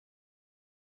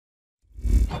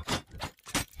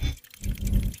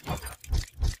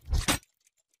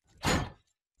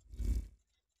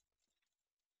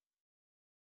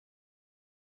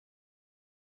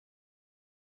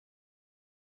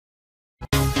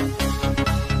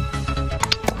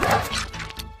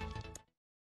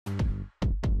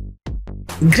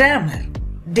Grammar.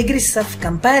 Degrees of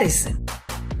comparison.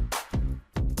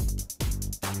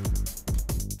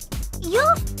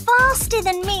 You're faster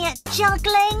than me at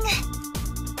juggling.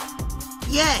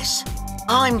 Yes,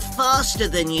 I'm faster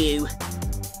than you.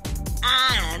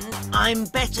 And I'm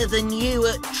better than you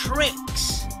at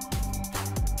tricks.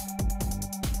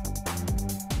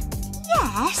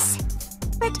 Yes,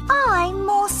 but I'm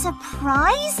more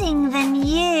surprising than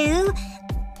you.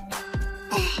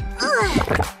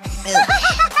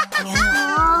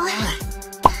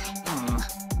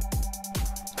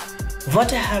 What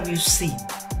have you seen?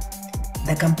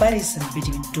 The comparison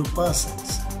between two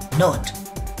persons. Note,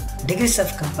 degrees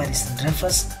of comparison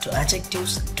refers to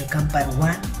adjectives to compare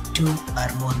one, two or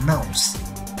more nouns.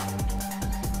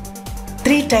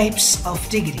 Three types of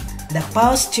degree: the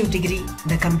positive degree,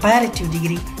 the comparative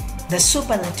degree, the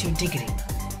superlative degree.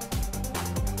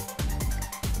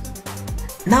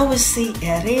 Now we see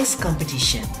a race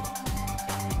competition.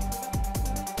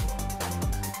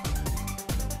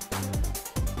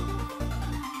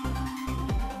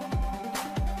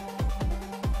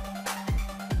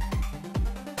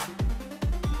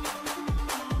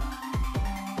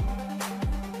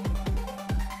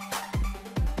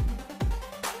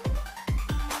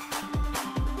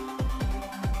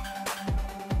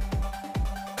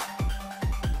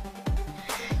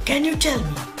 Can you tell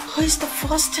me who is the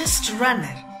fastest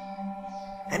runner?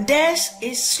 And Dash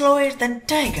is slower than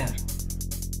Tiger.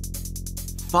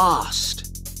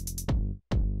 Fast.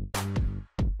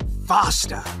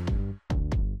 Faster.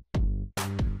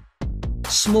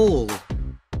 Small.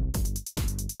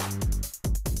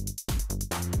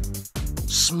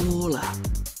 Smaller.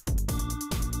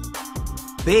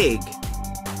 Big.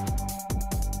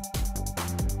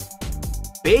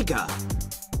 Bigger.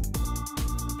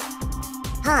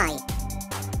 High.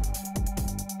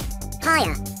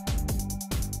 Higher.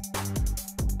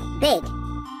 Big.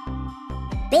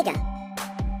 Bigger.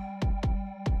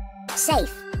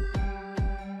 Safe.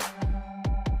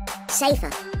 Safer.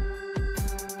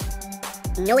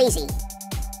 Noisy.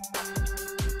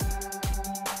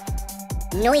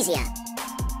 Noisier.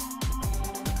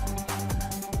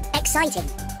 Exciting.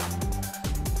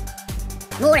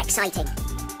 More exciting.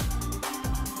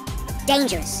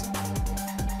 Dangerous.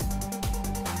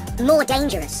 More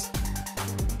dangerous.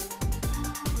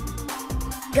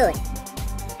 Good.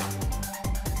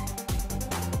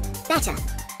 Better.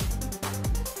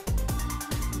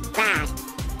 Bad.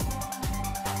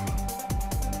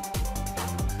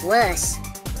 Worse.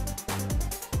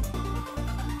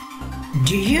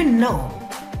 Do you know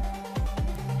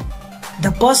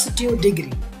the positive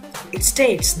degree? It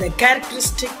states the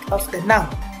characteristic of the noun.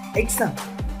 Example: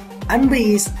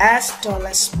 Anbu is as tall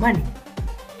as money.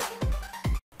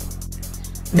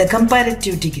 The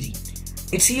comparative degree.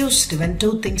 It's used when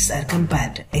two things are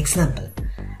compared. Example: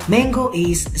 mango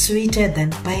is sweeter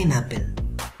than pineapple.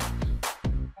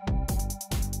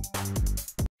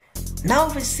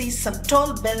 Now we see some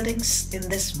tall buildings in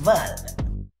this world.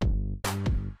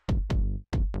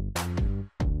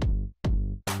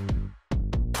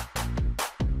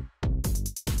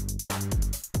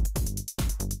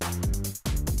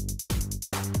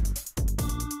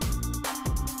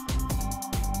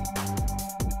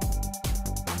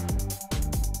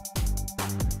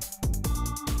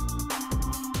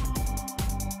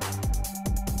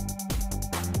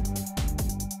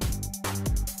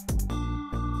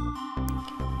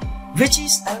 Which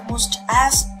is almost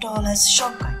as tall as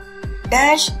Shanghai.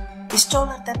 Dash is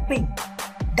taller than Pink.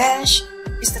 Dash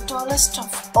is the tallest of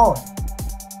all.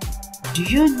 Do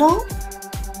you know?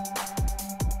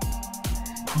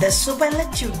 The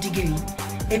superlative degree,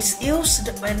 it's used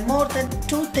when more than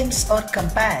two things are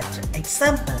compared.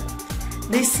 Example: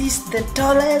 this is the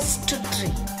tallest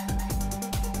tree.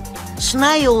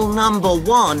 Snail number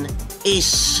 1 is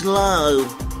slow.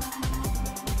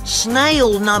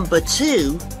 Snail number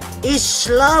 2 is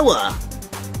slower.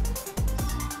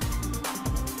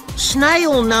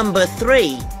 Snail number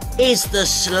 3 is the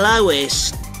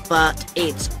slowest, but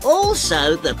it's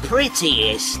also the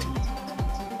prettiest.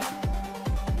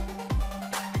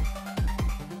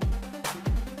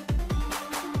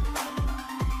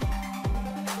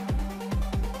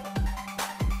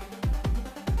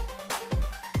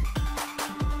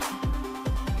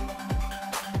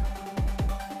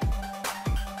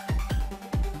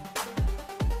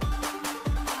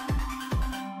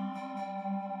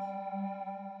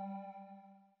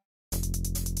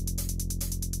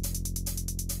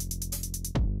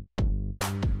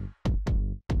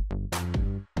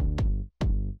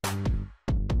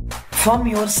 Form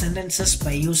your sentences by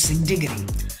using degree.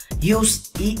 Use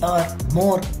ER,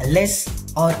 more, less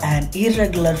or an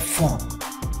irregular form.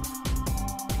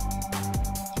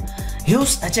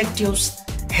 Use adjectives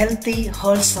healthy,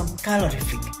 wholesome,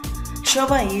 calorific.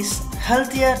 Shobha is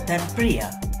healthier than Priya.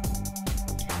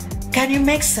 Can you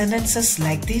make sentences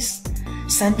like this?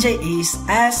 Sanjay is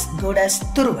as good as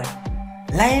Thuruvan.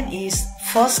 Lion is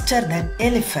faster than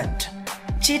elephant.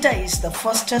 Cheetah is the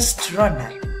fastest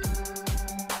runner.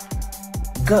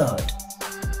 Good.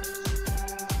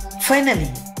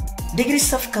 Finally,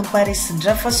 degrees of comparison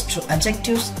refers to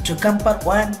adjectives to compare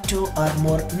one, two or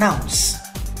more nouns.